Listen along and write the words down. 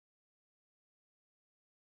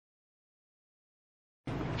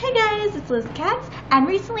guys, it's Liz Katz, and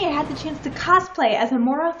recently I had the chance to cosplay as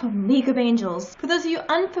Amora from League of Angels. For those of you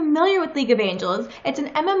unfamiliar with League of Angels, it's an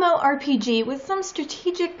MMORPG with some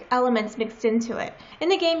strategic elements mixed into it. In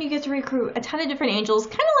the game, you get to recruit a ton of different angels,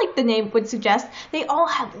 kind of like the name would suggest. They all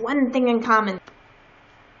have one thing in common.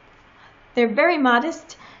 They're very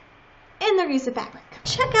modest in their use of fabric.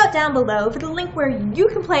 Check out down below for the link where you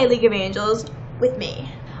can play League of Angels with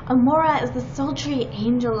me. Amora is the sultry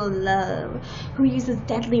angel of love who uses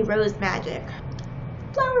deadly rose magic.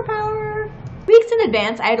 Flower power! Weeks in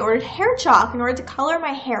advance, I had ordered hair chalk in order to color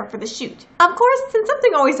my hair for the shoot. Of course, since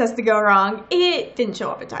something always has to go wrong, it didn't show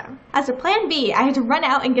up in time. As a plan B, I had to run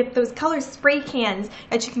out and get those color spray cans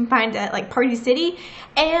that you can find at like Party City,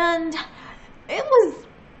 and it was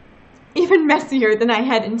even messier than I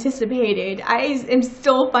had anticipated. I am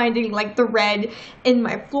still finding like the red in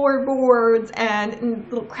my floorboards and in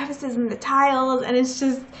little crevices in the tiles, and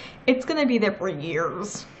it's gonna be there for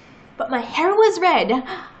years. But my hair was red.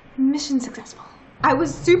 Mission successful. I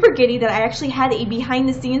was super giddy that I actually had a behind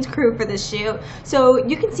the scenes crew for this shoot, so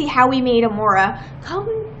you can see how we made Amora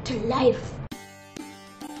come to life.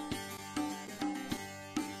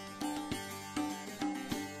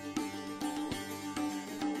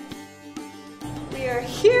 We are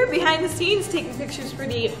here behind the scenes taking pictures for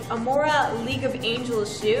the Amora League of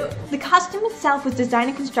Angels shoot. The costume itself was designed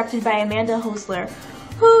and constructed by Amanda Hosler,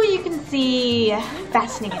 who you can see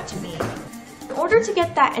fastening it to me. In order to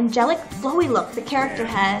get that angelic, flowy look the character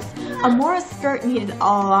has, Amora's skirt needed a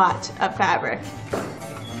lot of fabric.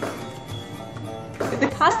 The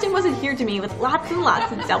costume was adhered to me with lots and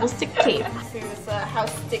lots of double stick tape. See this, how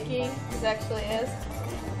sticky this actually is.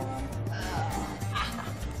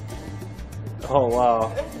 Oh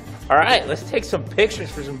wow. Alright, let's take some pictures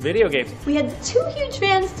for some video games. We had two huge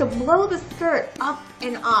fans to blow the skirt up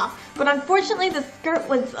and off, but unfortunately the skirt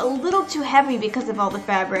was a little too heavy because of all the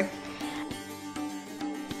fabric.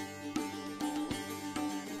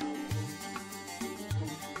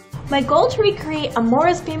 My goal to recreate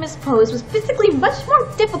Amora's famous pose was physically much more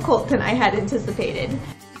difficult than I had anticipated.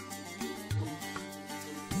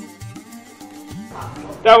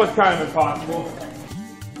 That was kind of impossible.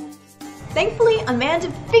 Thankfully, Amanda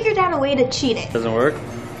figured out a way to cheat it. Doesn't work?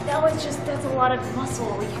 That's a lot of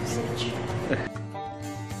muscle usage.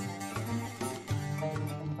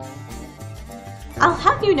 I'll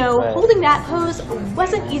have you know, holding that pose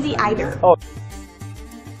wasn't easy either. Oh.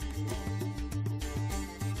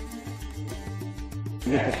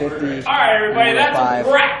 You get to 50. Alright everybody, that's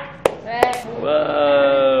a wrap!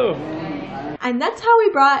 Whoa! And that's how we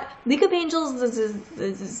brought League of Angels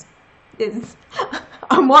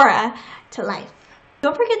Amora to life.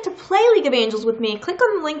 Don't forget to play League of Angels with me. Click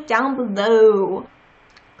on the link down below.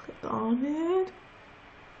 Click on it.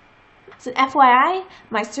 So FYI,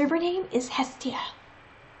 my server name is Hestia.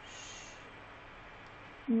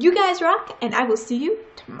 You guys rock, and I will see you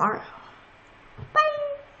tomorrow. Bye!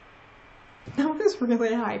 That was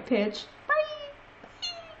really high pitched. Bye! Bye!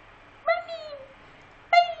 Bye!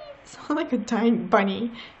 Bye! Sound like a dying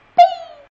bunny.